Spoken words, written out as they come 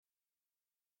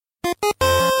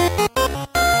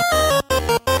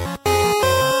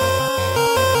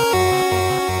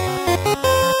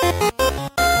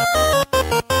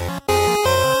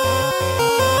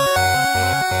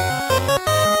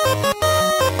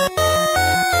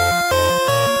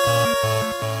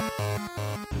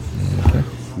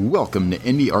welcome to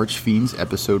Indie Archfiends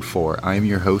Episode 4. I am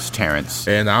your host, Terrence.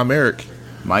 And I'm Eric.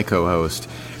 My co-host.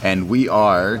 And we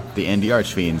are the Indie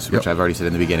Archfiends, which I've already said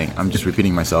in the beginning. I'm just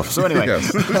repeating myself. So anyway,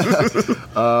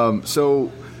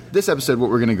 so this episode, what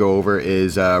we're going to go over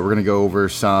is we're going to go over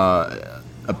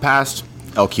a past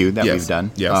LQ that we've done.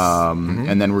 Yes.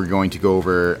 And then we're going to go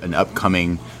over an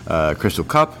upcoming Crystal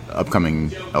Cup, upcoming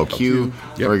LQ.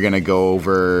 Yep. We're going to go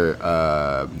over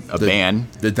a ban,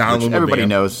 the Donnalumma everybody ban.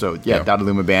 knows. So,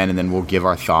 Donnalumma ban, and then we'll give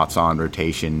our thoughts on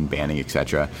rotation, banning,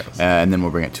 etc. Yes. And then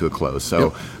we'll bring it to a close.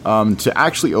 So, to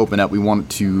actually open up, we wanted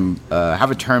to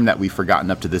have a term that we've forgotten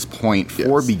up to this point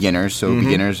for beginners. So,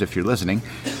 beginners, if you're listening,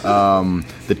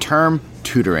 the term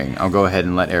tutoring. I'll go ahead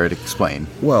and let Eric explain.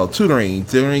 Well, tutoring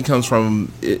comes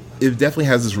from, it definitely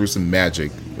has its roots in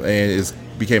Magic, and it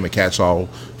became a catch-all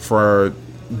for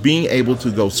being able to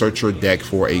go search your deck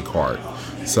for a card.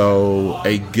 So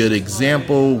a good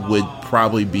example would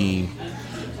probably be...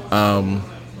 it's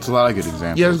a lot of good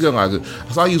examples. Yeah, there's a lot of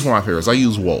good. So I use one of my favorites. I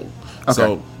use Woe. Okay.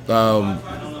 So,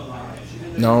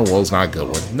 no, Woe's not a good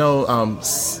one. No,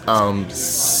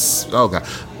 oh, God.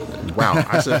 Wow,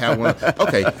 I should have one.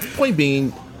 Okay, point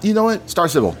being, you know what? Star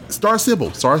Sybil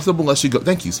lets you go.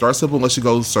 Thank you. Star Sybil lets you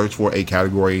go search for a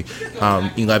category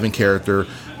 11 character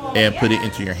and put it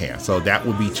into your hand. So that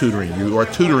would be tutoring. You are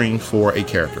tutoring for a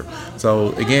character.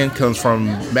 So again, comes from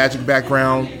Magic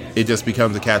background. It just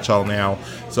becomes a catch-all now.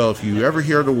 So if you ever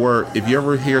hear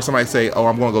somebody say, "Oh,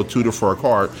 I'm going to go tutor for a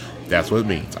card," that's what it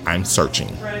means. I'm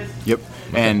searching. Yep.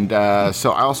 And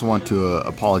so I also want to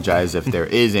apologize if there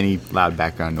is any loud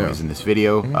background noise in this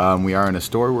video. We are in a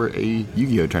store where a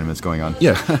Yu-Gi-Oh tournament's going on.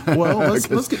 Yeah. Well, let's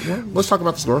talk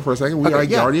about the store for a second. We are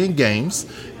Guardian Games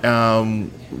on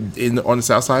the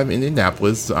south side of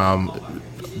Indianapolis, kind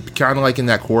of like in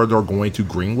that corridor going to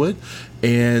Greenwood.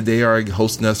 And they are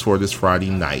hosting us for this Friday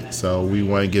night. So we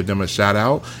want to give them a shout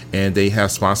out. And they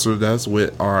have sponsored us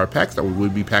with our packs that we will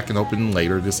be packing open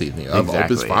later this evening of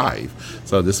Opus 5.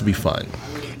 So this will be fun.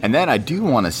 And then I do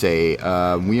want to say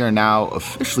we are now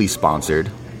officially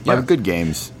sponsored by Good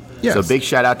Games. Yes. So big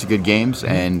shout out to Good Games,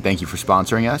 and thank you for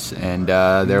sponsoring us. And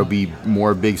there will be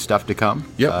more big stuff to come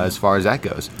as far as that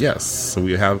goes. Yes. So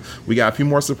we got a few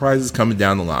more surprises coming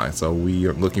down the line. So we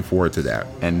are looking forward to that.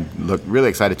 And look really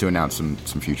excited to announce some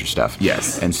future stuff.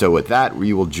 Yes. And so with that,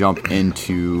 we will jump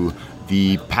into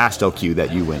the past LQ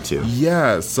that you went to.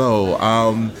 Yeah. So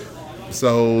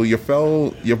your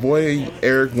boy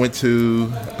Eric went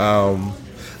to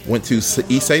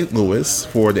East St. Louis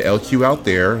for the LQ out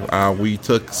there. I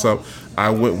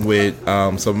went with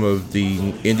some of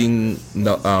the Indian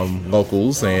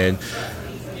locals, and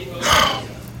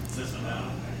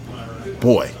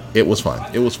boy, it was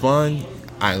fun.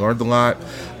 I learned a lot.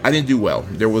 I didn't do well.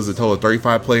 There was a total of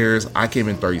 35 players. I came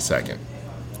in 32nd.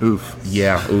 Oof.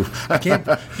 Yeah, oof. I can't.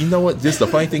 You know what? The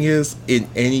funny thing is, in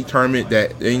any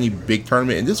big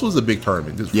tournament, and this was a big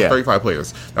tournament. This was 35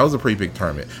 players. That was a pretty big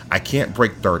tournament. I can't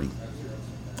break 30.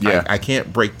 Yeah. I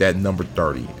can't break that number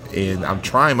 30. And I'm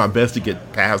trying my best to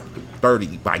get past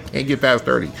 30, but I can't get past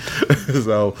 30.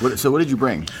 So what did you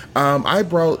bring? I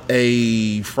brought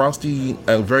a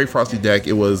very frosty deck.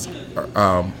 It was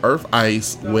Earth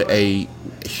Ice with a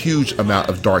huge amount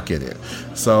of dark in it.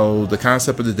 So the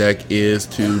concept of the deck is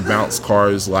to bounce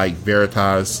cards like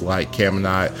Veritas, like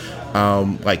Caminot,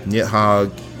 like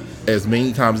Nidhogg, as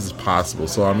many times as possible.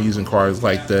 So I'm using cards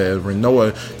like the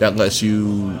Renoa that lets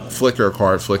you flicker a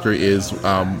card. Flicker is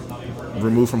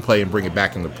remove from play and bring it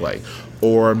back into play.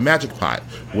 Or Magic Pot,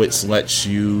 which lets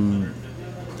you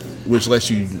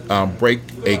break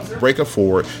a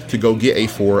 4 to go get a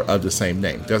 4 of the same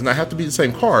name. Does not have to be the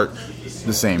same card.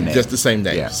 The same name. Just the same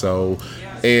name. Yeah. So,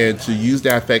 and to use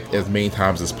that effect as many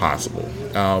times as possible.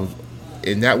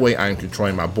 In that way, I'm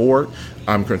controlling my board,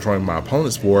 I'm controlling my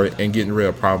opponent's board, and getting rid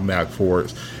of problematic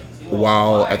forwards,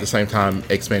 while at the same time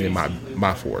expanding my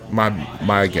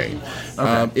game.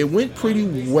 Okay. It went pretty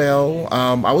well.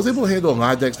 I was able to handle a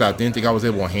lot of decks that I didn't think I was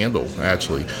able to handle,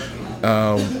 actually.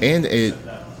 And it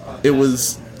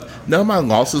was, none of my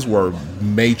losses were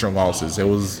major losses. It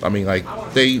was,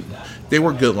 they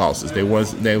were good losses. They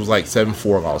was like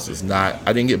 7-4 losses. I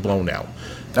didn't get blown out.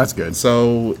 That's good.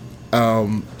 So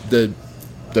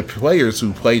the players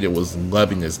who played it was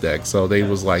loving this deck. So they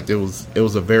was like, they was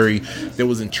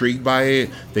intrigued by it.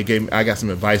 I got some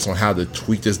advice on how to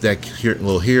tweak this deck here,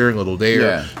 a little there.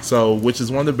 Yeah. So which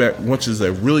is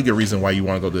a really good reason why you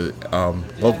want to go to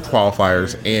local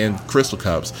qualifiers and Crystal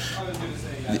Cups,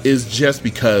 is just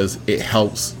because it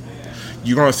helps.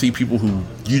 You're going to see people who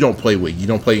you don't play with. You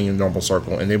don't play in your normal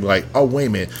circle, and they'll be like, "Oh, wait a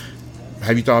minute,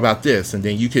 have you thought about this?" And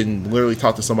then you can literally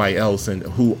talk to somebody else and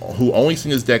who only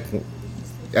seen this deck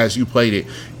as you played it,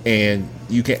 and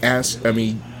you can ask. I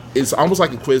mean, it's almost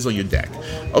like a quiz on your deck.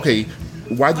 Okay,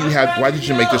 why did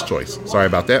you make this choice? Sorry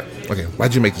about that. Okay, why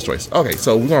did you make this choice? Okay,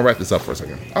 so we're gonna wrap this up for a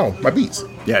second. Oh, my beats.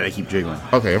 Yeah, they keep jiggling.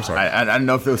 Okay, I'm sorry. I don't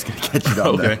know if it was gonna catch you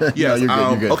down there. Okay, yeah, no, you're good.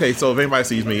 You're good. Okay, so if anybody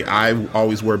sees me, I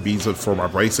always wear beads for my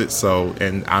bracelets. So,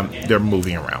 and they're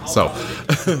moving around. So,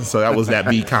 so that was that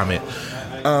bead comment.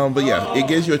 But yeah, it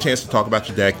gives you a chance to talk about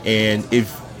your deck, and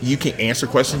if you can answer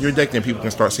questions in your deck, then people can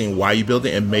start seeing why you build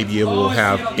it, and maybe it will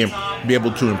be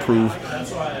able to improve.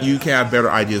 You can have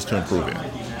better ideas to improve it.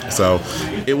 So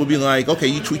it will be like, okay,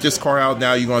 you tweak this card out,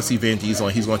 now you're going to see Vin Diesel,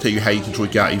 and he's going to tell you how you can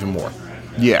tweak it out even more.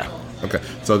 Yeah. Okay,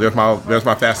 so there's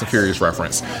my Fast and Furious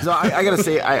reference. So I gotta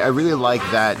say, I really like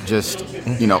that. Just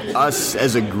us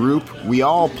as a group, we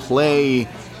all play.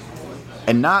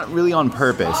 And not really on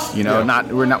purpose,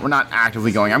 we're not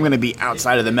actively going, I'm going to be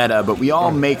outside of the meta, but we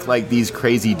all make like these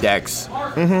crazy decks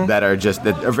that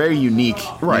are very unique.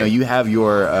 Right. You have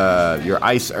your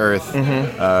Ice Earth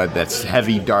that's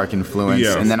heavy dark influence,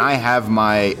 and then I have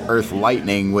my Earth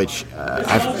Lightning, which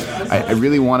I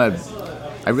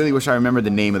really wish I remembered the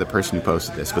name of the person who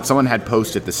posted this, but someone had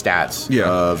posted the stats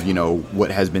of what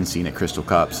has been seen at Crystal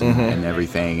Cups and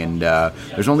everything, and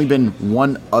there's only been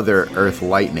one other Earth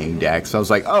Lightning deck, so I was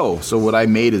like, oh, so what I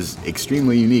made is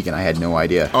extremely unique, and I had no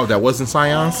idea. Oh, that wasn't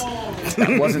Scions?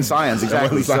 That wasn't Scions,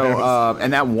 exactly. So,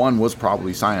 and that one was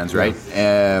probably Scions, right?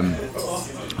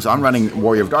 So I'm running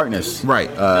Warrior of Darkness, right?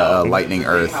 Lightning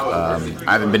Earth. I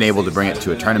haven't been able to bring it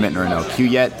to a tournament or an LQ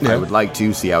yet. I would like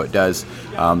to see how it does.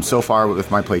 So far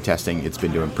with my play testing, it's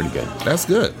been doing pretty good. That's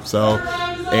good. So,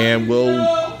 and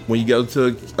when you go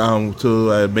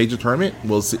to a major tournament,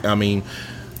 we'll see. I mean,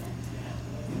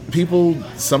 people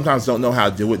sometimes don't know how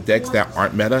to deal with decks that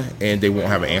aren't meta, and they won't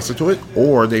have an answer to it,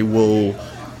 or they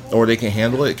can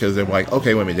handle it because they're like,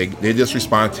 okay, wait a minute, they just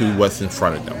respond to what's in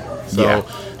front of them. So,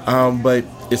 but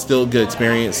it's still a good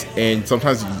experience, and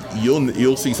sometimes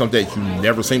you'll see something that you've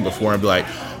never seen before and be like,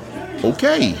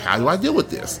 okay, how do I deal with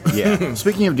this? Yeah.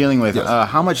 Speaking of dealing with,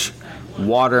 how much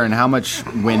water and how much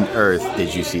wind earth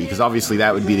did you see? Because obviously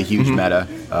that would be the huge meta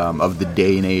of the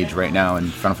day and age right now in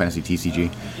Final Fantasy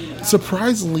TCG.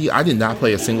 Surprisingly, I did not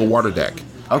play a single water deck.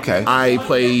 Okay. I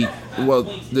played,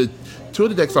 the two of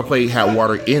the decks I played had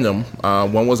water in them.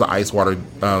 One was an ice water,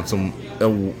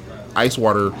 ice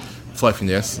water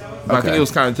fluffiness. But I think it was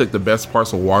kind of took the best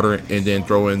parts of water and then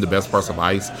throw in the best parts of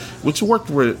ice, which worked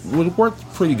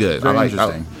pretty good. Very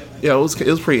interesting. It was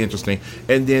pretty interesting.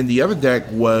 And then the other deck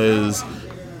was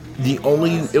it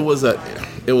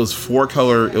was four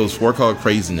color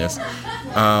craziness.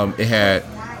 It had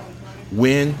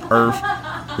wind, earth,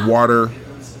 water,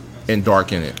 and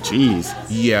dark in it. Jeez.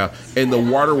 Yeah, and the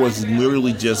water was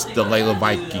literally just the Layla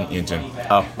Viking engine.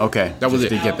 Oh, okay. That was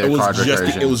just it. To get their card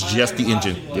recursion. It was just the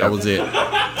engine. Yep. That was it.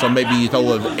 So maybe a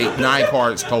total of 9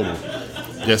 cards total.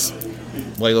 Just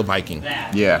Layla Viking.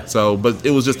 Yeah. So, but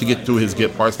it was just to get to his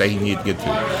good parts that he needed to get to.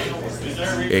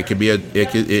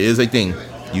 It is a thing.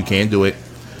 You can do it.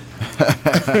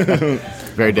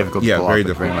 Very difficult to pull very off,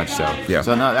 difficult. very much so. Yeah.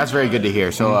 So no, that's very good to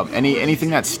hear. So anything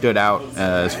that stood out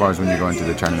as far as when you're going to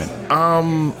the tournament?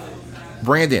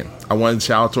 Brandon. I wanted to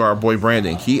shout out to our boy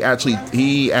Brandon. He actually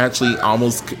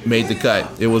almost made the cut.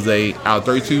 It was out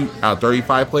of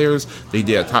 35 players, they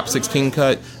did a top 16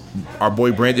 cut. Our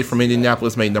boy Brandon from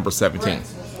Indianapolis made number 17.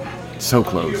 So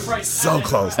close. So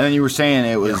close. And then you were saying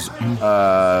it was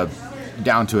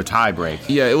down to a tie break.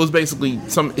 Yeah, it was basically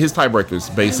his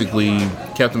tiebreakers basically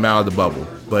kept him out of the bubble.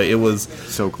 But it was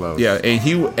so close. Yeah,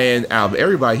 and out of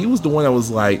everybody, he was the one that was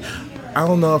like, I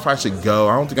don't know if I should go.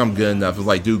 I don't think I'm good enough. It was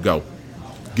like, dude, go.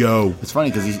 It's funny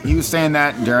because he was saying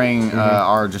that during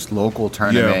our just local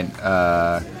tournament.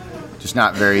 Yeah. Just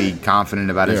not very confident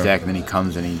about his deck, and then he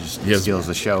comes and he just steals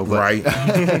the show. But, right.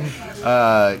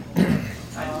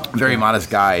 Very modest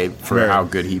guy for how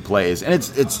good he plays, and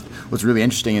it's what's really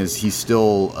interesting is he's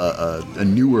still a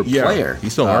newer player.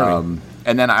 He's still learning.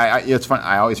 And then it's fun.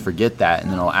 I always forget that,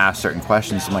 and then I'll ask certain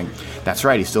questions. I'm like, "That's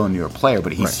right, he's still a newer player,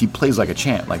 but he plays like a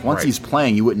champ. Like once he's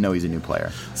playing, you wouldn't know he's a new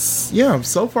player." Yeah.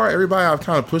 So far, everybody I've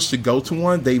kind of pushed to go to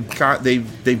one, they've gotten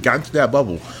to that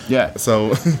bubble. Yeah.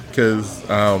 So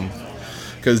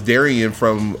because Darian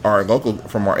from our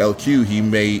LQ,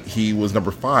 he was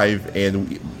number 5,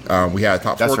 and we had a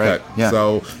top 4 cut. Yeah.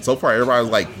 So far everybody's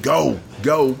like, go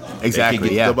exactly.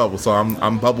 Get to the bubble. So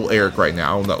I'm bubble Eric right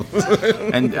now. I don't know.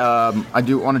 And I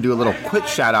do want to do a little quick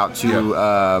shout out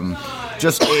to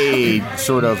just a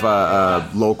sort of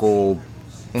local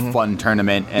fun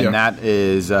tournament, and that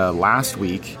is last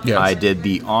week. I did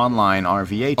the online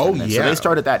RVA tournament. So they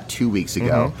started that 2 weeks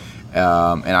ago.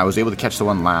 and I was able to catch the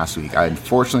one last week. I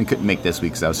unfortunately couldn't make this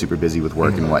week because I was super busy with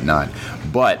work and whatnot.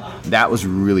 But that was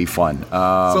really fun.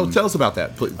 So tell us about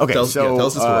that, please. Okay, tell us the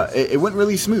story. It went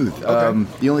really smooth.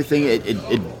 The only thing,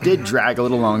 it did drag a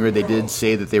little longer. They did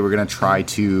say that they were going to try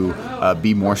to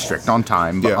be more strict on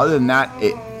time. But other than that,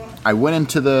 I went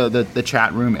into the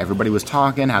chat room. Everybody was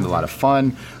talking, had a lot of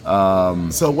fun.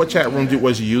 So what chat room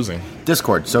was you using?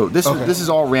 Discord. So this is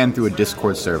all ran through a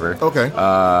Discord server. Okay.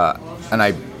 And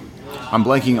I'm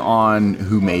blanking on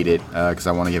who made it because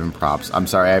I want to give him props. I'm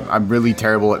sorry. I'm really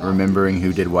terrible at remembering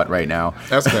who did what right now.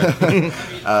 That's okay.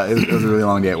 It was a really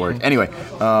long day at work. Anyway,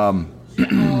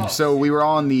 so we were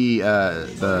on the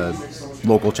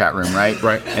local chat room, right?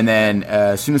 Right. And then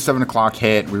as soon as 7 o'clock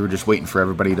hit, we were just waiting for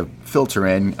everybody to filter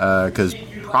in because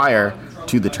prior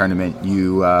to the tournament,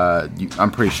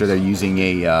 I'm pretty sure they're using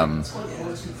a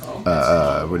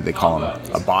what do they call them?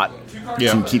 A bot.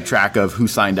 Yeah. To keep track of who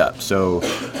signed up. So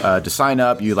to sign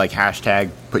up, you hashtag,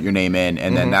 put your name in,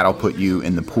 and then that'll put you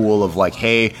in the pool of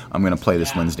hey, I'm going to play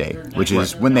this Wednesday, which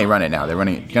is when they run it now. They're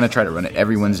going to try to run it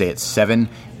every Wednesday at 7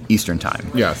 Eastern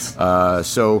time. Yes.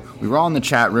 So we were all in the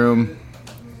chat room.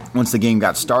 Once the game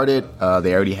got started,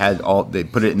 they already had they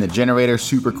put it in the generator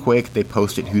super quick. They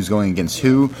posted who's going against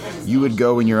who. You would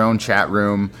go in your own chat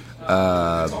room.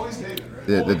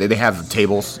 They have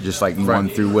tables, just one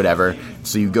through whatever.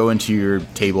 So you go into your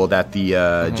table that the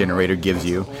generator gives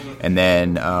you, and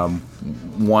then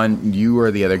you or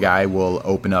the other guy will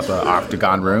open up an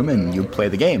Octagon room, and you play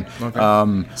the game.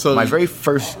 Okay. So my very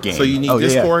first game. So you need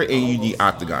Discord and you need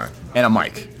Octagon and a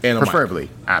mic, preferably.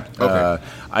 Okay.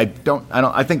 I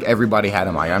think everybody had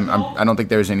a mic. I don't think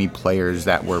there's any players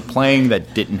that were playing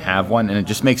that didn't have one, and it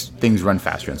just makes things run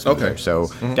faster and smoother. Okay. So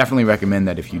definitely recommend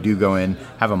that if you do go in,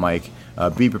 have a mic.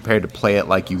 Be prepared to play it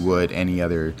like you would any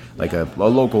other, a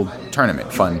local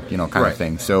tournament, fun, kind of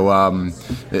thing. So,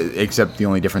 except the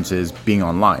only difference is being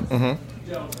online.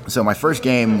 So my first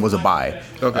game was a bye,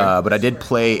 but I did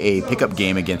play a pickup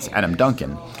game against Adam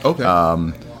Duncan. Okay.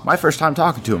 My first time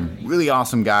talking to him, really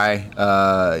awesome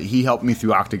guy. He helped me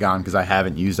through Octagon because I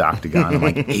haven't used Octagon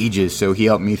in ages. So he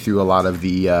helped me through a lot of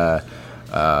the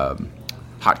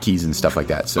hotkeys and stuff like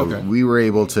that. So we were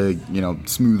able to,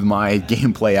 smooth my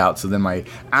gameplay out. So then my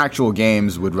actual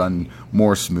games would run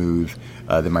more smooth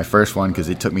than my first one because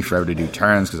it took me forever to do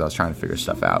turns because I was trying to figure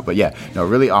stuff out. But yeah,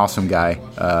 really awesome guy.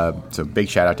 So big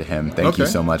shout out to him. Thank you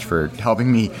so much for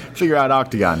helping me figure out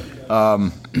Octagon.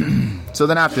 So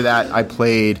then after that, I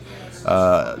played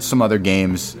some other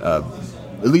games. At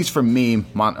least for me,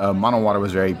 Mono Water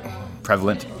was very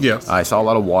prevalent. Yes. I saw a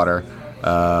lot of water.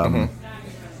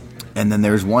 And then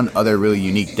there's one other really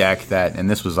unique deck and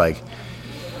this was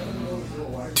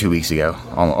 2 weeks ago,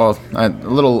 a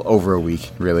little over a week,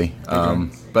 really.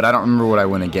 But I don't remember what I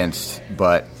went against,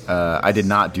 but I did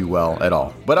not do well at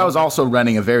all. But I was also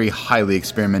running a very highly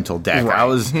experimental deck. Right.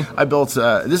 I built,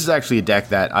 this is actually a deck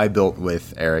that I built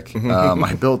with Eric.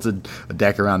 I built a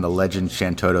deck around the Legend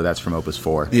Shantoto that's from Opus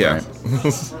 4. Yeah. Right?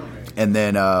 And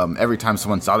then every time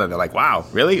someone saw that, they're like, "Wow,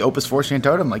 really? Opus 4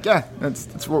 Shantoto?" I'm like, "Yeah,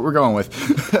 that's what we're going with."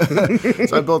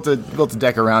 So I built a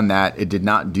deck around that. It did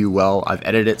not do well. I've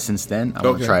edited it since then. I'm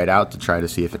gonna try it out to try to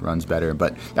see if it runs better.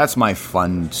 But that's my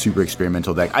fun, super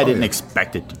experimental deck. I didn't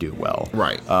expect it to do well.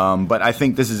 Right. But I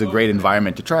think this is a great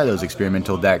environment to try those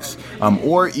experimental decks,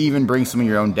 or even bring some of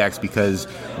your own decks because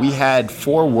we had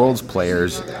 4 Worlds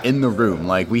players in the room.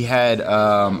 We had,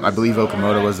 I believe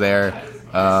Okamoto was there.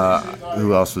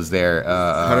 Who else was there?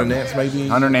 Hunter Nance, maybe?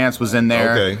 Hunter Nance was in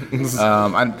there. Okay.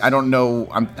 I don't know.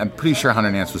 I'm pretty sure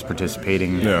Hunter Nance was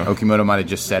participating. Yeah. Okimoto might have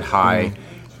just said hi.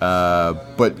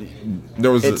 But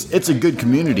there was it's a good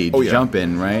community to jump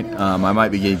in, right? I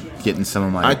might be getting some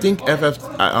of my... I think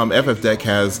FF Deck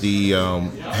has the...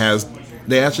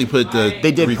 They actually put the...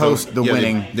 They did post the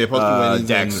winning they post the winnings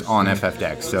decks on FF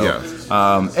Decks. So, yes.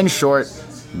 In short...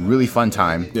 Really fun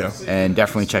time, and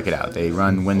definitely check it out. They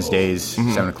run Wednesdays,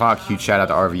 7 o'clock. Huge shout out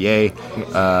to RVA.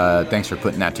 Thanks for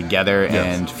putting that together.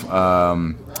 Yes.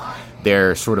 And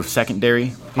their sort of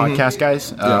secondary podcast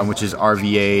guys, which is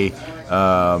RVA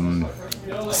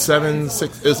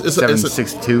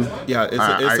 762. Yeah,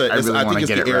 I think it's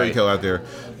the area code out there.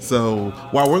 So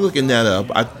while we're looking that up,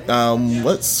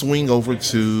 let's swing over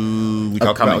to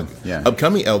upcoming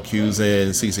LQs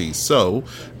and CCs. So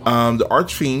the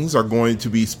Archfiends are going to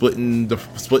be splitting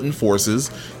forces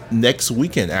next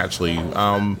weekend. Actually,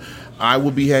 I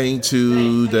will be heading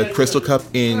to the Crystal Cup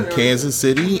in Kansas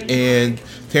City, and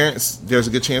Terrence, there's a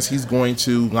good chance he's going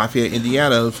to Lafayette,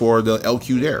 Indiana for the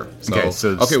LQ there.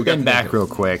 So spin back real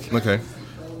quick. Okay.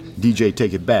 DJ,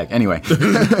 take it back. Anyway,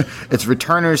 it's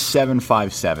Returners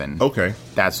 757. Okay.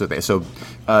 That's what they. So,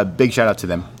 big shout out to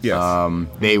them. Yes.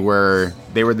 They were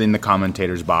in the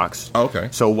commentators box. Okay.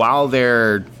 So while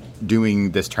they're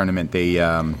doing this tournament, they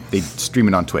stream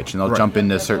it on Twitch, and they'll jump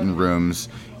into certain rooms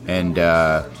and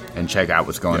check out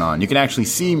what's going on. You can actually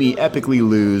see me epically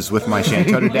lose with my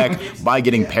Shantota deck by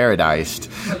getting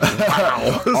paradised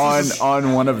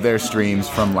on one of their streams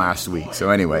from last week. So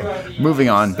anyway, moving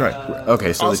on. Right.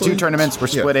 Okay, so Also, the two tournaments we're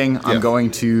splitting. Yeah. I'm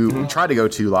going to try to go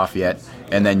to Lafayette,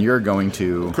 and then you're going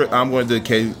to... I'm going to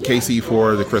KC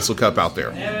for the Crystal Cup out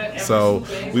there. So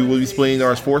we will be splitting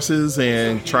our forces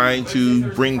and trying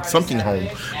to bring something home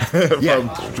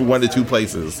from one to two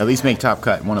places. At least make top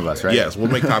cut, one of us, right? Yes, we'll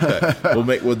make top cut.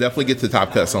 We'll definitely get to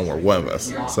top cut somewhere, one of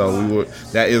us. So we will.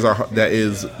 That is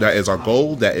our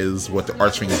goal. That is what the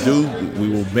arch fans do. We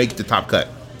will make the top cut.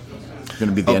 Going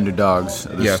to be the underdogs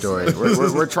of the story.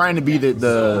 We're trying to be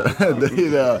the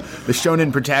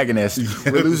shonen protagonist.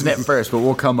 We're losing it first, but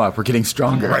we'll come up. We're getting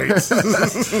stronger. Right. Let's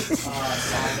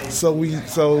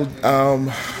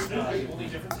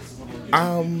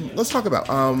talk about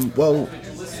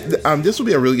this will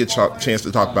be a really good chance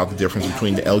to talk about the difference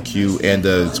between the LQ and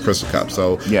the Crystal Cup.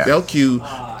 So the LQ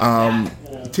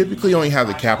typically only has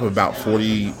a cap of about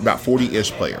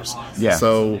 40-ish players. Yeah.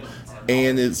 So,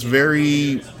 and it's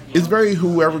very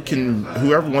whoever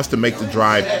wants to make the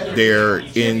drive there,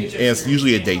 and it's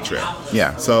usually a day trip.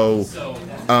 Yeah. So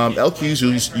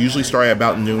LQs usually start at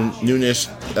about noonish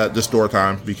the store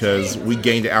time, because we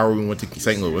gained an hour when we went to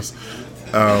St. Louis,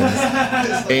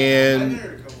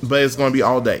 but it's going to be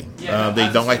all day. They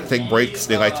don't like to take breaks.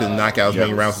 They like to knock out as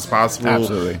many rounds as possible.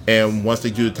 Absolutely. And once they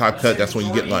do the top cut, that's when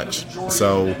you get lunch.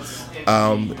 So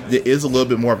there is a little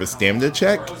bit more of a stamina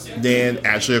check than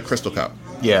actually a Crystal Cup.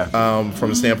 Yeah. From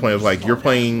the standpoint of, like, you're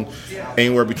playing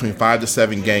anywhere between 5 to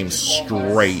 7 games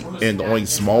straight, and the only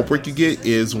small break you get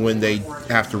is when they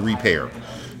have to repair.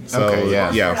 So,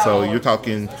 so you're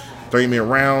talking 30-minute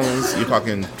rounds. You're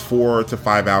talking 4 to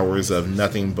 5 hours of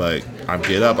nothing but I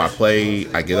get up, I play,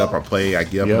 I get up, I play, I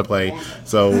get up and play.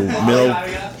 So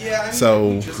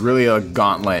really a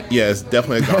gauntlet. Yeah, it's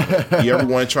definitely a gauntlet. If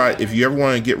you ever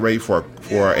want to get ready for a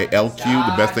LQ,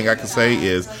 the best thing I can say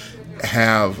is,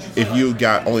 if you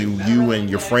got only you and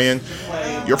your friend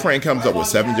comes up with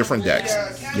 7 different decks.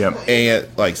 Yep. And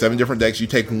like 7 different decks, you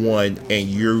take one and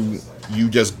you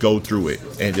just go through it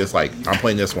and just like, I'm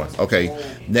playing this one. Okay,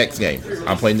 next game,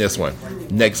 I'm playing this one.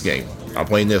 Next game, I'm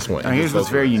playing this one. Now, here's what's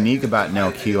very unique about an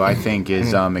LQ, I think,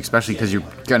 is especially because you're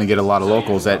going to get a lot of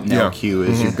locals at an LQ,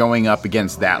 is you're going up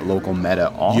against that local meta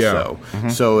also. Yeah.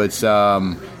 So it's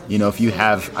if you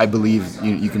have, I believe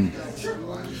you can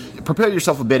prepare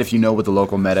yourself a bit if you know what the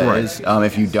local meta is.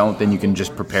 If you don't, then you can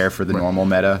just prepare for the normal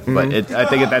meta. But I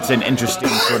think that's an interesting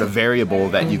sort of variable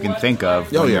that you can think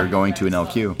of when you're going to an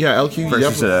LQ. Yeah, LQ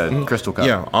versus a Crystal Cup.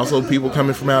 Yeah. Also, people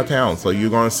coming from out of town, so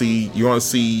you're going to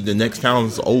see the next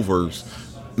town's overs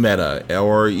meta,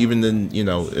 or even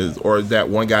or that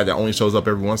one guy that only shows up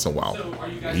every once in a while.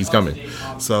 He's coming.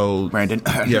 So Brandon.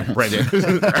 Yeah, Brandon.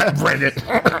 Brandon.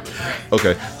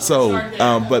 Okay. So,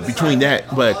 but between that,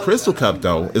 but Crystal Cup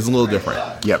though is a little different.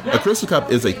 Yep. A Crystal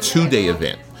Cup is a 2-day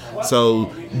event.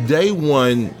 So day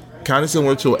one, kind of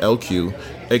similar to an LQ,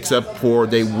 except for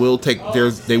they will take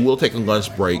a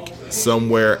lunch break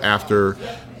somewhere after.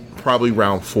 Probably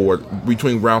round 4,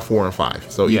 between round 4 and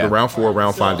 5. So either round 4 or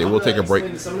round 5, they will take a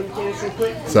break.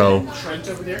 So,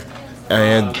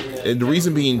 and the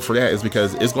reason being for that is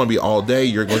because it's going to be all day.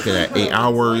 You're looking at 8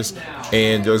 hours,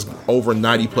 and there's over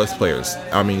 90 plus players.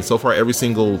 I mean, so far every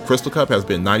single Crystal Cup has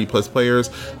been 90 plus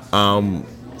players. And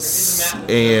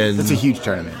it's a huge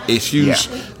tournament. It's huge.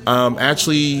 Yeah.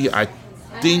 Actually, I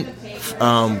think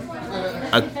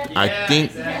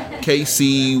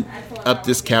KC up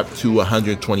this cap to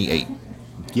 128.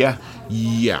 Yeah.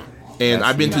 And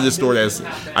I've been to this store. It's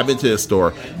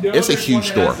a huge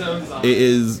store. It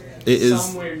is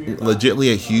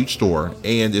legitimately a huge store,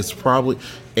 and it's probably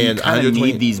and you kind of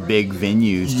need these big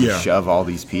venues to shove all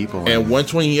these people. And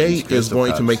 128 is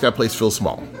going to make that place feel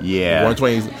small. Yeah.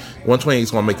 128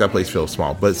 is going to make that place feel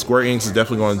small. But Square Enix is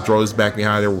definitely going to throw us back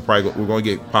behind there. We're going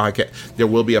to get podcast. There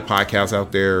will be a podcast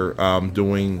out there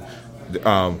doing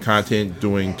content,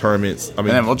 doing tournaments. I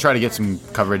mean, and then we'll try to get some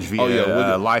coverage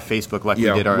via live Facebook, like we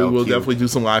did our LQ. We will definitely do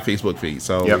some live Facebook feeds.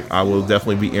 So I will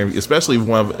definitely be, especially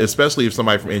if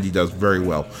somebody from Indy does very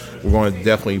well. We're going to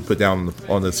definitely put down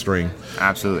on the string.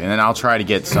 Absolutely, and then I'll try to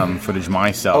get some footage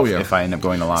myself if I end up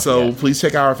going to Lafayette. So please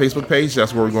check out our Facebook page.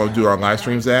 That's where we're going to do our live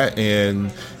streams at,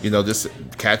 and just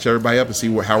catch everybody up and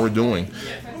see how we're doing.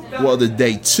 Well, the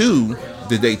day two,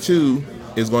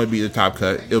 is going to be the top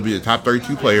cut. It'll be the top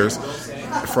 32 players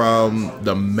from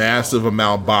the massive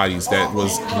amount of bodies that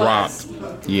was dropped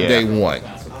day one.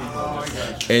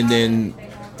 And then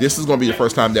this is going to be the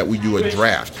first time that we do a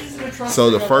draft. So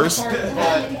the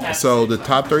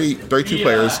top 32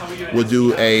 players will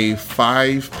do a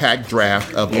 5-pack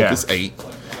draft of Opus 8.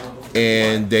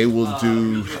 And they will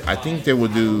do, I think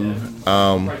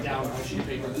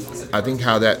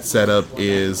how that setup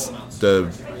is there'll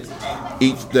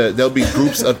be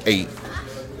groups of 8,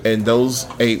 and those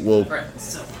 8 will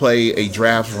play a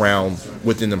draft round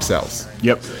within themselves.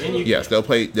 Yep. Yes, they'll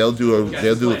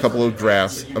do a couple of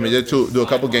drafts. I mean, they'll do a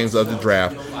couple of games of the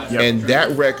draft, and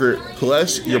that record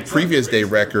plus your previous day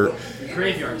record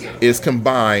is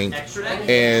combined,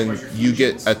 and you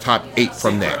get a top 8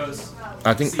 from that.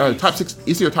 I think top 6.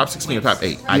 Is it top 16 or top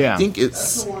 8? I think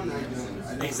it's.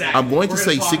 I'm going to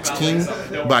say 16,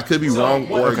 but I could be wrong,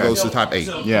 or it goes to top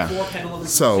 8. Yeah.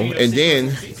 So, and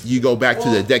then you go back to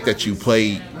the deck that you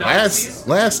played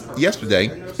yesterday,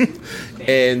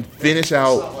 and finish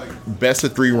out best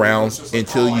of 3 rounds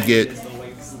until you get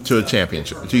to a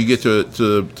championship, until you get to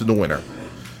the winner.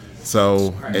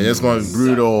 So, and it's going to be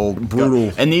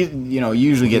brutal. And these,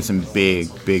 usually get some big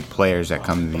players that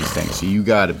come to these things. So you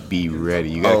got to be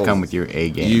ready. You got to come with your A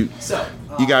game.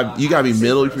 You got to be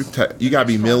mentally prepared.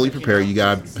 You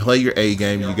got to play your A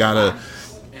game. You got to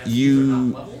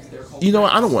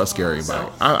I don't want to scare anybody.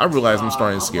 I realize I'm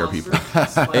starting to scare people,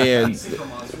 and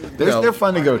they're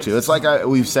fun to go to. It's like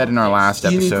we've said in our last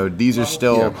episode. These are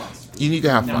still. You need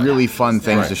to have fun. Really fun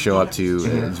things to show up to.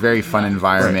 It's a very fun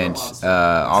environment.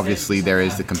 Obviously, there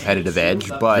is the competitive edge,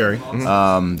 but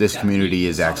this community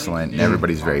is excellent, and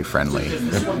everybody's very friendly.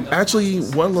 Actually,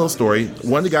 one little story.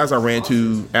 One of the guys I ran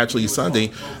to actually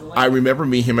Sunday, I remember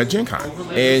meeting him at Gen Con,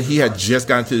 and he had just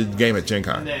gotten to the game at Gen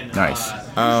Con. Nice.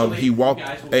 He walked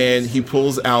and he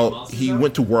pulls out. He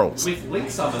went to Worlds.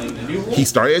 He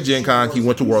started at Gen Con. He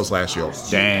went to Worlds last year.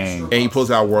 Dang. And he pulls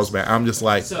out Worlds back. I'm just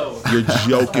like, you're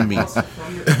joking me.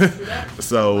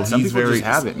 So some he's people very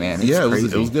just have it, man. It's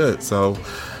it was good. So,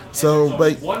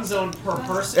 but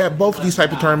at both of these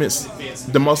type of tournaments,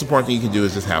 the most important thing you can do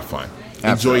is just have fun.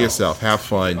 Enjoy yourself. Have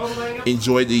fun.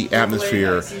 Enjoy the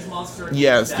atmosphere.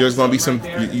 Yes, there's going to be some.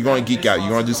 You're going to geek out. You're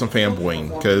going to do some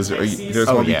fanboying because there's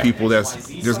going to be people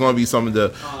there's going to be some of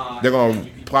the. They're going to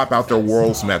plop out their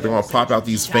world's map. They're going to plop out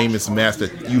these famous maps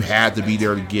that you had to be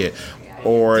there to get.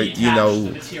 Or you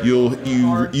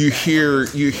hear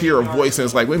a voice and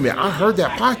it's like, wait a minute, I heard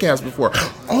that podcast before.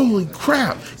 Holy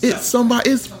crap! It's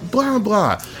blah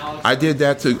blah. I did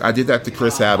that to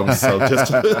Chris Adams. So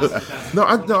just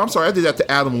I'm sorry, I did that to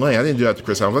Adam Lane. I didn't do that to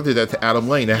Chris Adams. I did that to Adam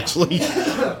Lane actually.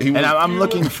 I'm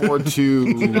looking forward to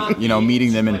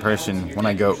meeting them in person when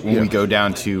we go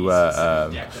down to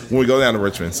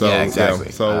Richmond. So yeah,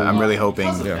 exactly. So I'm really hoping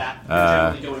we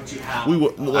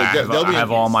will. I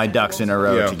have all my ducks in a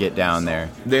row to get down there.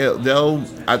 They'll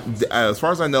as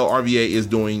far as I know,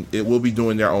 RVA will be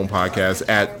doing their own podcast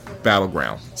at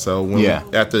Battleground. So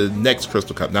at the next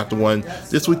Crystal Cup, not the one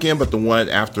this weekend, but the one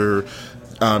after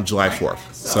July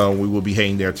 4th. So we will be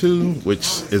heading there too, which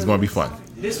is going to be fun.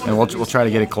 And we'll try to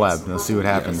get a collab. We'll see what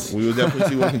happens. Yes, we will definitely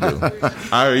see what we can do.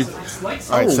 All right.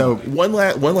 So one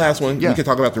last one. We can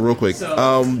talk about it real quick.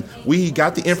 We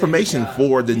got the information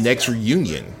for the next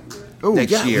reunion.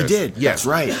 Next year. We did. Yes,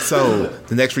 right. So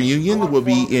the next reunion will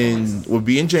be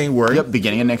in January. Yep,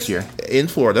 beginning of next year in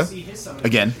Florida.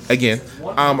 Again.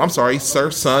 I'm sorry,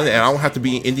 Surf Sun, and I don't have to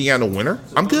be in Indiana winter.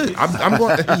 I'm good. I'm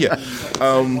going. Yeah.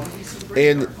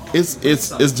 And it's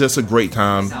just a great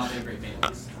time.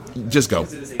 Just go.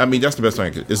 I mean, that's the best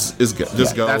thing. Is go.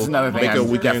 Just go. That's another thing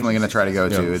I'm definitely going to try to go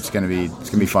to. It's going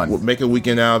to be fun. Make a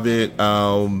weekend out of it.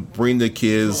 Bring the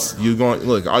kids. You're going.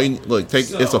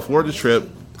 It's a Florida trip.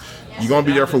 You're going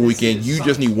to be there for a weekend. You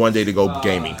just need one day to go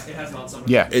gaming.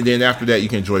 Yeah. And then after that, you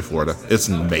can enjoy Florida. It's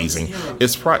amazing.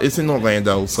 It's in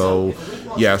Orlando, so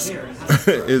yes.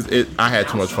 I had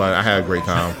too much fun. I had a great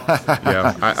time.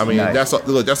 Yeah. I mean, nice.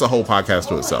 That's a whole podcast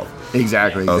to itself.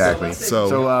 Exactly. Okay.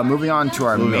 So moving on to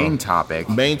our main topic.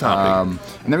 And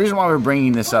the reason why we're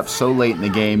bringing this up so late in the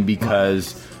game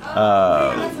because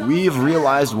we've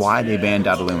realized why they banned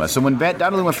Dataluma. So when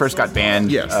Dataluma first got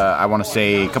banned, I want to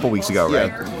say a couple weeks ago,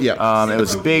 right? Yeah. It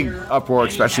was a big uproar,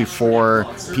 especially for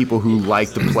people who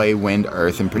like to play Wind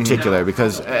Earth in particular,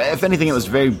 because if anything, it was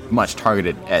very much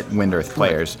targeted at Wind Earth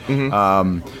players.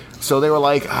 So they were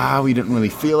like, we didn't really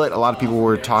feel it. A lot of people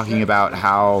were talking about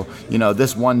how,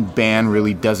 this one ban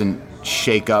really doesn't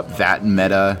shake up that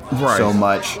meta so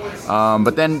much.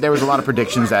 But then there was a lot of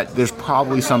predictions that there's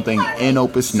probably something in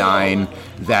Opus 9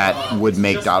 that would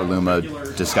make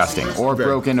Dataluma disgusting or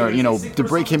broken, or to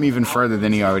break him even further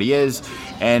than he already is.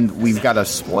 And we've got a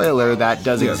spoiler that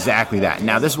does exactly that.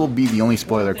 Now, this will be the only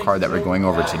spoiler card that we're going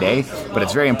over today, but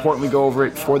it's very important we go over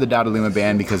it for the Dataluma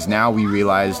ban, because now we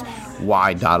realized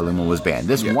why Dataluma was banned.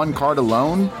 This one card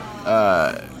alone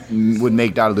would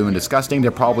make Dataluma disgusting.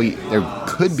 There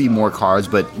could be more cards,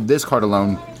 but this card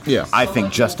alone, I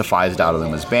think, justifies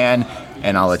Dataluma's ban.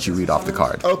 And I'll let you read off the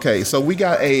card. Okay, so we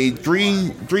got a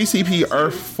 3 CP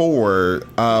Earth 4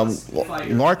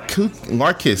 Larkis.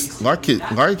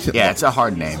 Yeah, it's a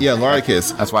hard name. Yeah,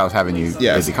 Larkis. That's why I was having you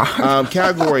busy card.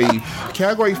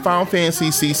 Category Final Fantasy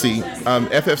CC,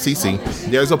 FFCC.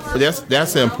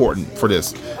 That's important for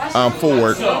this.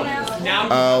 Forward.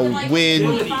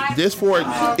 When this forward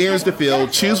enters the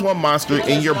field, choose one monster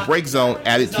in your break zone,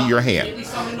 add it to your hand.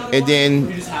 And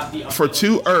then for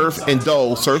 2 Earth and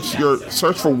Dole, search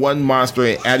for one monster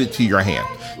and add it to your hand.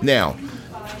 Now,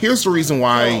 here's the reason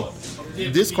why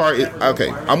this card is, okay,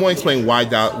 I'm going to explain why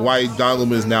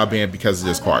Dataluma is now banned because of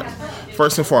this card.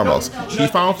 First and foremost, he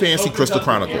Final Fantasy Crystal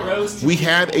Chronicle. We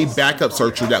had a backup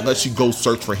searcher that lets you go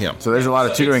search for him. So there's a lot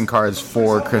of tutoring cards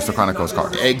for Crystal Chronicle's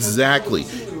cards. Exactly.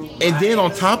 And then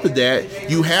on top of that,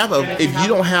 if you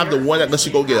don't have the one that lets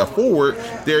you go get a forward,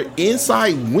 there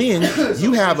inside Win,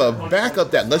 you have a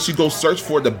backup that lets you go search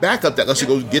for the backup that lets you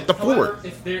go get the forward.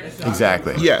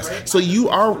 Exactly. Yes. So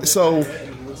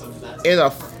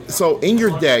in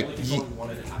your deck,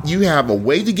 you have a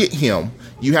way to get him.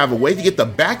 You have a way to get the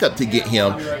backup to get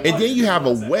him, and then you have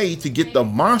a way to get the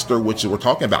monster, which we're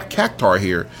talking about Cactuar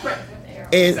here.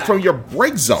 And from your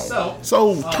break zone,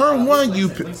 so turn 1, you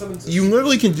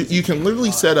literally can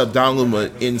set up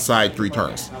Dataluma inside 3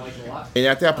 turns, and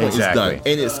at that point it's done.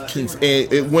 And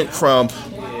it went from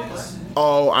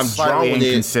I'm slightly drawing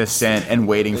inconsistent and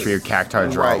waiting for your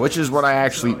Cactuar draw, which is what I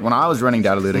actually, when I was running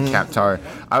Dataluma Cactuar,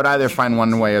 I would either find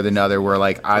one way or the other, where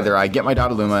either I get my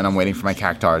Dataluma and I'm waiting for my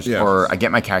Cactuars, or I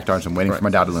get my Cactuars and I'm waiting for my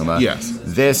Dataluma. Yes.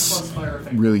 This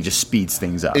really just speeds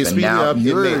things up. And now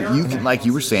you can, like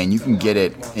you were saying, you can get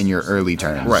it in your early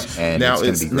turns. Right. And now it's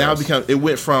going to be gross. It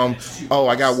went from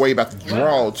I got to worry about the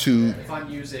draw to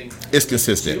it's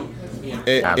consistent.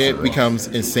 It becomes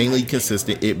insanely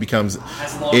consistent.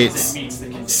 It's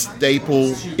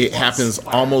staple. It happens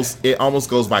it almost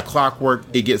goes by clockwork.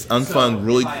 It gets unfun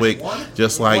really quick,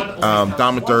 just like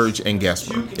Thaumaturge and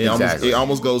Gesper. It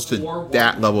almost goes to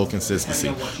that level of consistency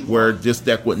where this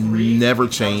deck would never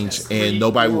change and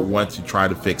nobody would want to try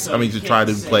to try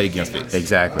to play against it.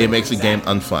 Exactly. It makes the game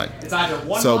unfun.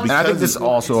 And I think this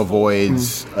also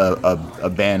avoids a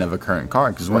ban of a current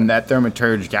card, because when that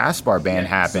Thaumaturge Gaspar ban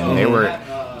happened, they were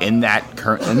in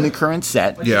the current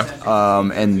set.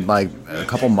 And a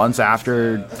couple months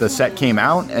after the set came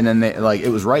out, and then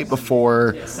it was right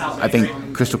before I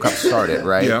think Crystal Cup started,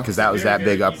 right? Because that was that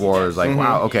big uproar. It was like,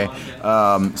 wow, okay.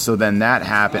 So then that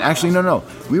happened. Actually, no,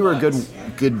 we were a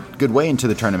good way into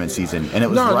the tournament season, and it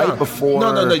was before.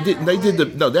 No, they did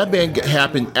that ban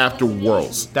happened after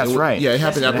Worlds. That's right. Yeah, it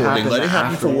happened after Worlds. They let it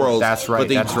happen for Worlds. That's right.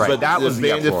 But that was the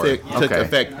ban took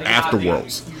effect after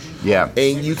Worlds. Yeah,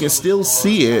 and you can still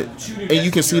see it, and you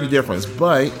can see the difference.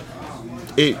 But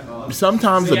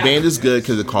sometimes the ban is good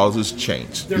because it causes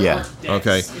change. Yeah.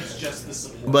 Okay.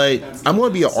 But I'm going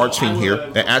to be an archfiend here,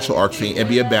 an actual archfiend, and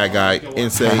be a bad guy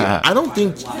and say I don't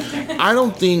think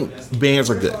bans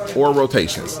are good or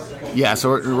rotations. Yeah, so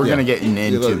we're going to get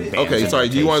into bans. Okay, sorry.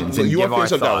 Do you want to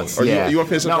finish up that one? Or you want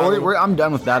to finish up that one? I'm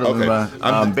done with Dataluma.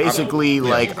 Okay. Basically,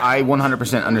 I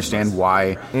 100% understand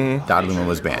why Dataluma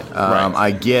was banned.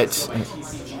 I get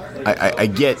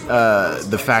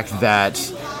the fact that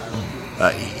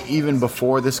even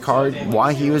before this card,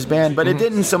 why he was banned, but it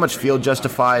didn't so much feel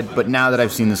justified. But now that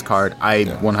I've seen this card, I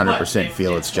 100%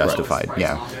 feel it's justified. Right.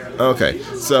 Yeah. Okay,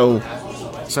 so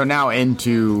now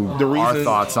into our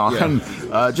thoughts on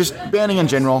just banning in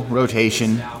general,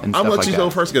 rotation, and stuff like that. I'm gonna let you go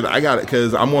first because I got it.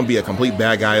 Because I'm gonna be a complete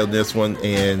bad guy on this one,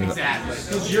 and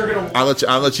I'll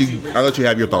let you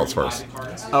have your thoughts first.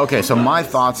 Okay, so my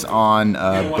thoughts on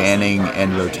banning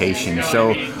and rotation.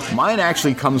 So mine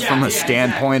actually comes from a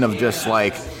standpoint of just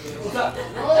what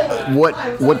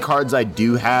cards I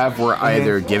do have were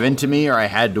either given to me or I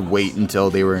had to wait until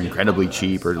they were incredibly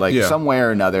cheap or some way or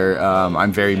another.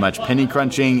 I'm very much penny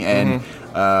crunching, and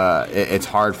it's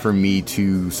hard for me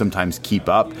to sometimes keep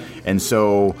up. And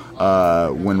so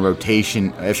when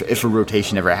rotation, if a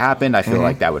rotation ever happened, I feel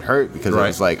like that would hurt because I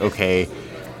was like, okay,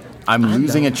 I'm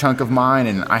losing a chunk of mine,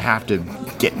 and I have to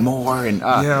get more. And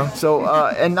so,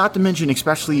 and not to mention,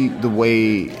 especially the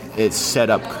way it's set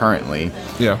up currently.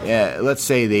 Yeah. Let's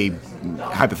say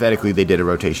hypothetically, they did a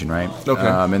rotation, right? Okay.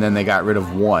 And then they got rid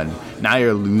of one. Now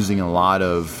you're losing a lot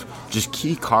of just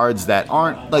key cards that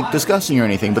aren't like disgusting or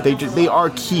anything, but they are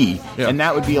key, and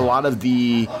that would be a lot of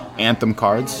the Anthem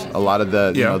cards, a lot of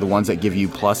the the ones that give you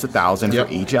plus 1,000 for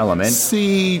each element.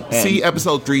 See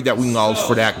episode 3 that we lost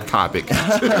for that topic.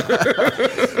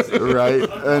 Right,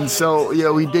 and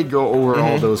so we did go over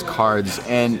all those cards,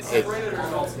 and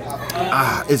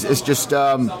it's just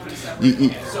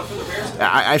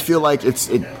I feel like it's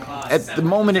at the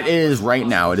moment it is right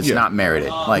now. It is not merited.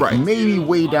 Like maybe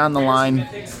way down the line,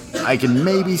 I can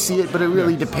maybe see it, but it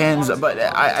really depends. But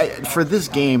I for this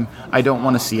game, I don't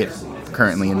want to see it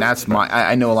currently, and that's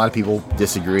I know a lot of people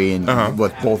disagree and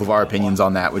with both of our opinions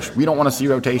on that, which we don't want to see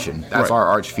rotation. That's our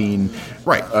Archfiend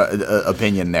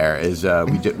opinion. There is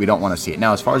we don't want to see it.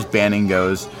 Now, as far as banning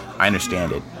goes, I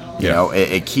understand it. You know,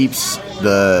 it keeps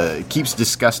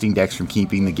disgusting decks from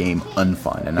keeping the game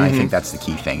unfun, and I think that's the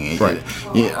key thing.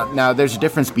 Now, there's a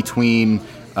difference between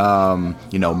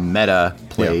meta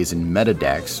plays and meta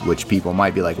decks, which people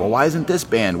might be like, well, why isn't this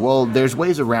banned? Well, there's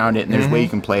ways around it, and there's way you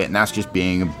can play it, and that's just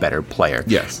being a better player.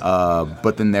 Yes.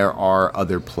 But then there are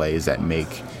other plays that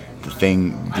make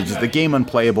the game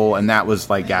unplayable, and that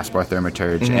was like Gaspar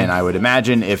Thaumaturge. And I would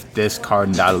imagine if this card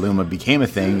in Dataluma became a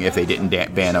thing, if they didn't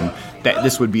ban them, that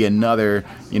this would be another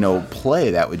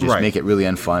play that would just make it really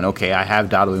unfun. Okay, I have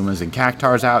Datalumas and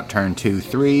Cactars out turn 2,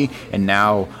 3, and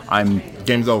now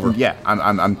game's over. Yeah,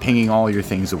 I'm pinging all your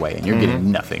things away, and you're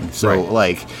getting nothing. So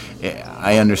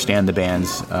I understand the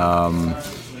bans.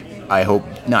 I hope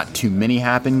not too many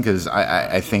happen, because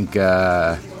I think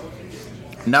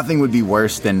nothing would be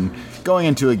worse than going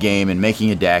into a game and making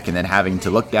a deck and then having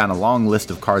to look down a long list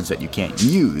of cards that you can't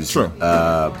use. True.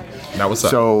 That was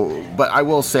so. But I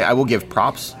will say I will give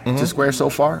props to Square so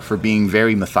far for being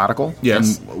very methodical in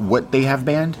what they have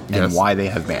banned and why they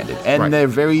have banned it, and they're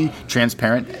very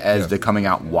transparent as to coming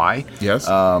out why. Yes.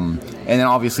 And then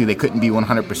obviously they couldn't be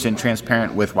 100%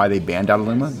 transparent with why they banned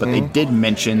Dataluma, but they did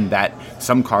mention that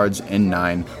some cards in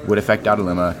 9 would affect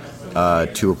Dataluma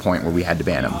to a point where we had to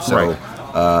ban them. So.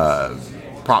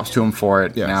 Props to them for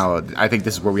it. Now, I think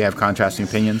this is where we have contrasting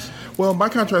opinions. Well, my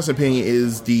contrasting opinion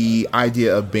is the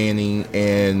idea of banning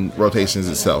and rotations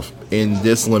itself in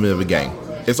this limit of a game.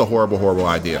 It's a horrible, horrible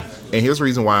idea. And here's the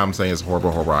reason why I'm saying it's a horrible,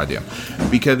 horrible idea.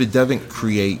 Because it doesn't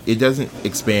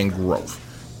expand growth.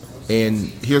 And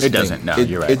here's the thing. It doesn't, no,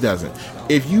 you're right. It doesn't.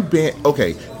 If you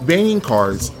banning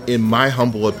cards, in my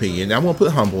humble opinion, I'm going to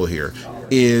put humble here,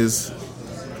 is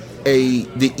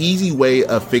the easy way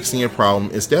of fixing a problem.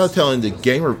 Instead of telling the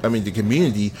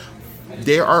community,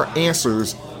 there are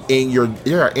answers in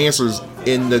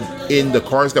the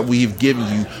cards that we've given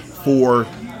you for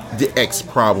the X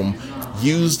problem.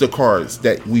 Use the cards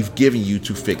that we've given you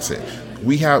to fix it.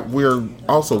 We're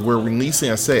releasing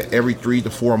a set every 3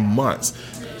 to 4 months.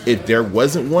 If there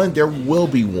wasn't one, there will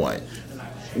be one.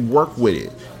 Work with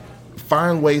it.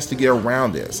 Find ways to get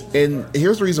around this. And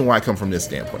here's the reason why I come from this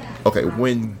standpoint. Okay,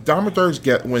 when Thaumaturge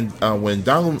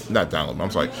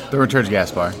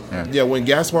Gaspar. Yeah, when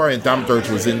Gaspar and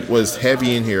Thaumaturge was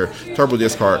heavy in here, turbo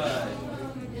discard.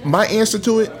 My answer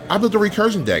to it, I built a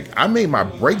recursion deck. I made my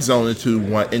break zone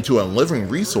into a living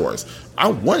resource. I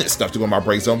wanted stuff to go in my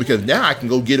break zone because now I can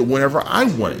go get it whenever I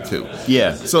wanted to.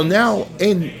 Yeah. So now,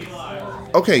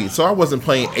 so I wasn't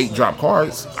playing 8-drop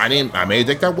cards. I made a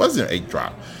deck that wasn't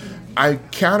 8-drop. I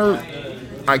countered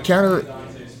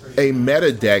a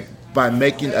meta deck by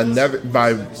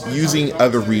using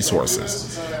other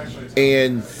resources,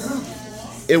 and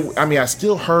I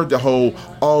still heard the whole,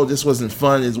 this wasn't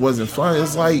fun. It wasn't fun.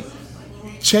 It's like,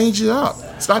 change it up.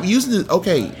 Stop using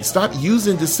it. Stop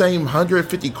using the same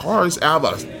 150 cards out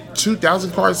of a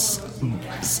 2,000 cards.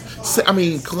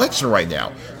 Collection right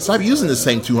now. Stop using the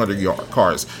same 200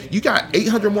 cards. You got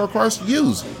 800 more cards to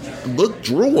use. Look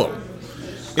through them.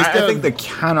 I think the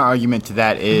counter argument to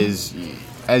that is,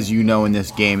 as you know in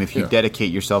this game, if you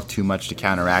dedicate yourself too much to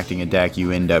counteracting a deck,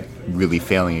 you end up really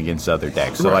failing against other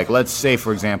decks. So, let's say,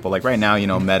 for example, right now,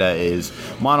 meta is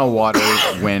mono water,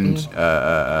 wind,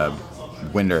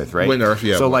 wind earth, right? Wind earth,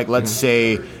 yeah. So, let's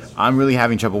say I'm really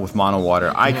having trouble with mono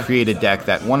water. I create a deck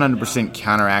that 100%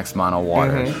 counteracts mono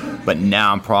water, but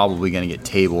now I'm probably going to get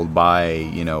tabled by,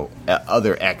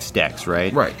 other X decks,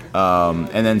 right? Right.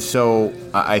 And then so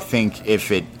I think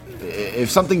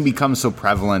if something becomes so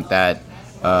prevalent that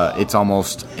it's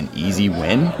almost an easy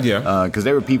win. Yeah. Because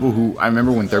there were people who, I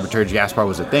remember when Thaumaturge Gaspar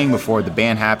was a thing before the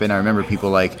ban happened, I remember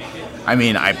people I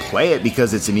play it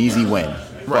because it's an easy win.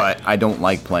 but I don't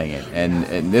like playing it.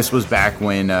 And this was back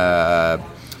when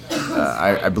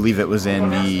I believe it was in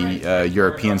the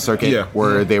European circuit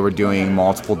where they were doing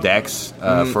multiple decks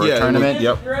for a tournament.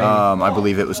 I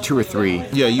believe it was 2 or 3.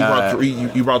 Yeah, you brought 3.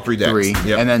 You brought 3 decks. 3,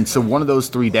 and then so one of those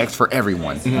 3 decks for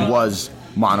everyone was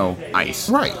mono ice.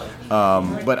 Right.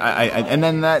 But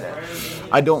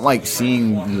I don't like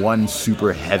seeing one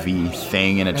super heavy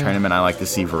thing in a tournament. I like to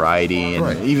see variety,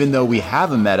 and even though we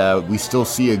have a meta, we still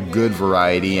see a good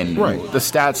variety. And the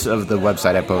stats of the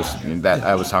website I posted that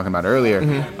I was talking about earlier,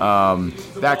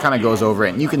 that kind of goes over it.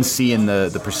 And you can see in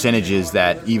the percentages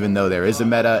that even though there is a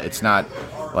meta, it's not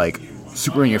like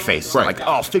super in your face. Like,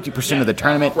 50% of the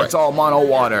tournament, it's all mono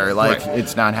water. Like,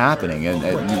 it's not happening. And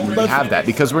we have that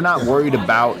because we're not worried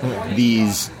about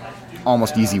these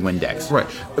almost easy win decks. Right.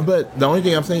 But the only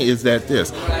thing I'm saying is that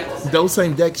those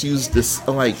same decks use this,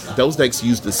 like, those decks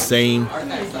use the same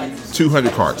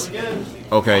 200 cards.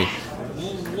 Okay.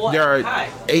 There are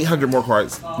 800 more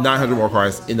cards, 900 more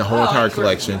cards in the whole entire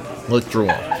collection. Look through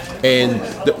them. And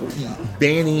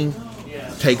banning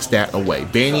takes that away.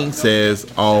 Banning says,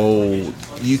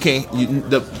 you can't.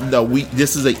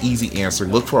 This is an easy answer.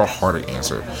 Look for a harder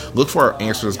answer. Look for an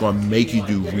answer that's going to make you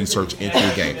do research into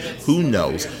the game. Who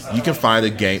knows? You can find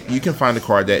a game. You can find a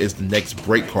card that is the next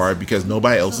break card because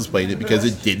nobody else has played it because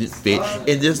it didn't fit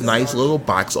in this nice little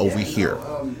box over here.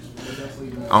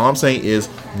 All I'm saying is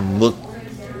look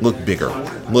bigger,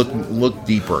 look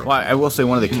deeper. Well, I will say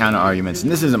one of the counter arguments,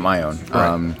 and this isn't my own,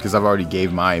 because I've already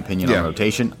gave my opinion on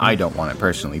rotation. I don't want it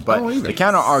personally, but the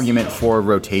counter argument for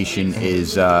rotation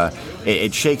is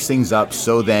it shakes things up.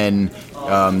 So then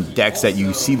decks that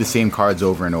you see the same cards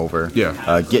over and over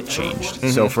get changed.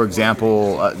 So, for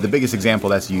example, the biggest example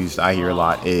that's used I hear a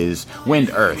lot is Wind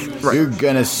Earth. You're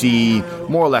gonna see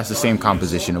more or less the same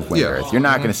composition of Wind Earth. You're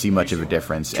not gonna see much of a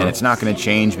difference, and it's not gonna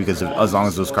change because as long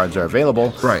as those cards are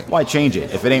available. Why change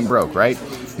it if it ain't broke, right?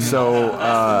 So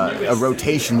a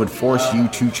rotation would force you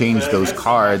to change those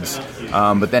cards.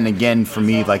 But then again, for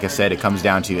me, like I said, it comes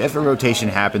down to if a rotation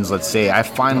happens, let's say I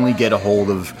finally get a hold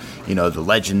of, the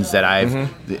legends that I've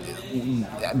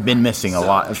been missing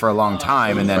for a long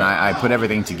time, and then I put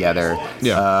everything together.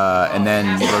 And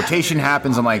then the rotation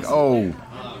happens, I'm like, oh,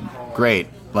 great.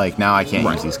 Like, now I can't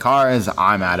use these cards.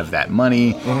 I'm out of that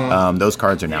money. Those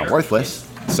cards are now worthless.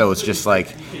 So it's just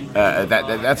like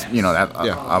that's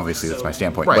obviously that's my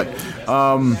standpoint. But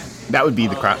that would be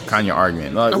the kind of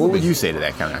argument. What would you say to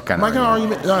that kind of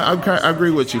argument? I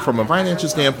agree with you from a financial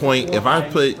standpoint. If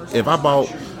I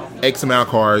bought X amount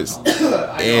of cards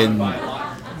and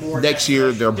next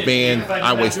year they're banned,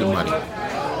 I wasted money.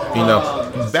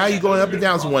 Value going up and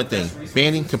down is one thing.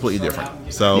 Banning completely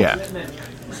different. So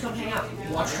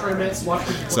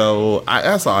So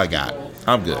that's all I got.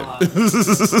 I'm good.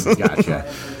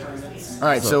 Gotcha. All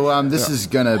right, so this is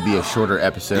going to be a shorter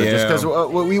episode just because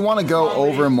we want to go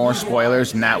over more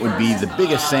spoilers, and that would be the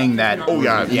biggest thing that... we're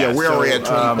already at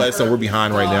 20 minutes, so we're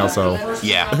behind right now, so...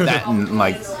 Yeah, that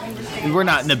and, we're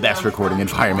not in the best recording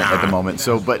environment at the moment.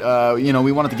 So, but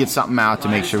we wanted to get something out to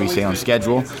make sure we stay on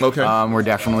schedule. Okay. We're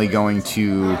definitely going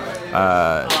to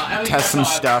test some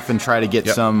stuff and try to get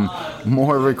some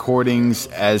more recordings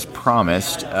as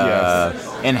promised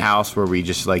in-house, where we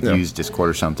just use Discord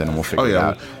or something, and we'll figure it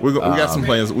out. We got some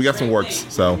plans. We got some works.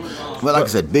 So, well, like I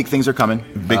said, big things are coming.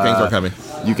 Big things are coming.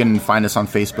 You can find us on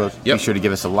Facebook. Be sure to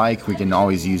give us a like. We can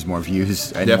always use more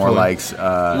views and more likes.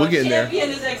 We'll get in there. Champion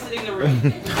is exiting the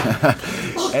room.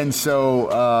 And so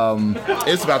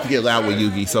it's about to get loud with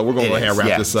Yugi, so we're going to go ahead and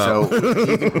wrap this up.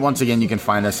 So once again, you can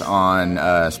find us on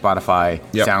Spotify,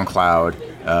 SoundCloud,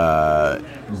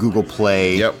 Google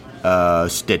Play,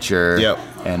 Stitcher,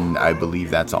 and I believe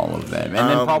that's all of them. And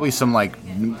then probably some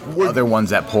other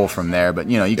ones that pull from there, but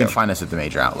you can find us at the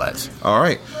major outlets. All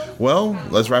right. Well,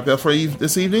 let's wrap it up for you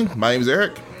this evening. My name is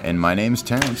Eric. And my name's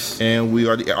Terrence. And we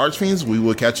are the Archfiends. We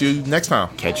will catch you next time.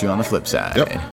 Catch you on the flip side.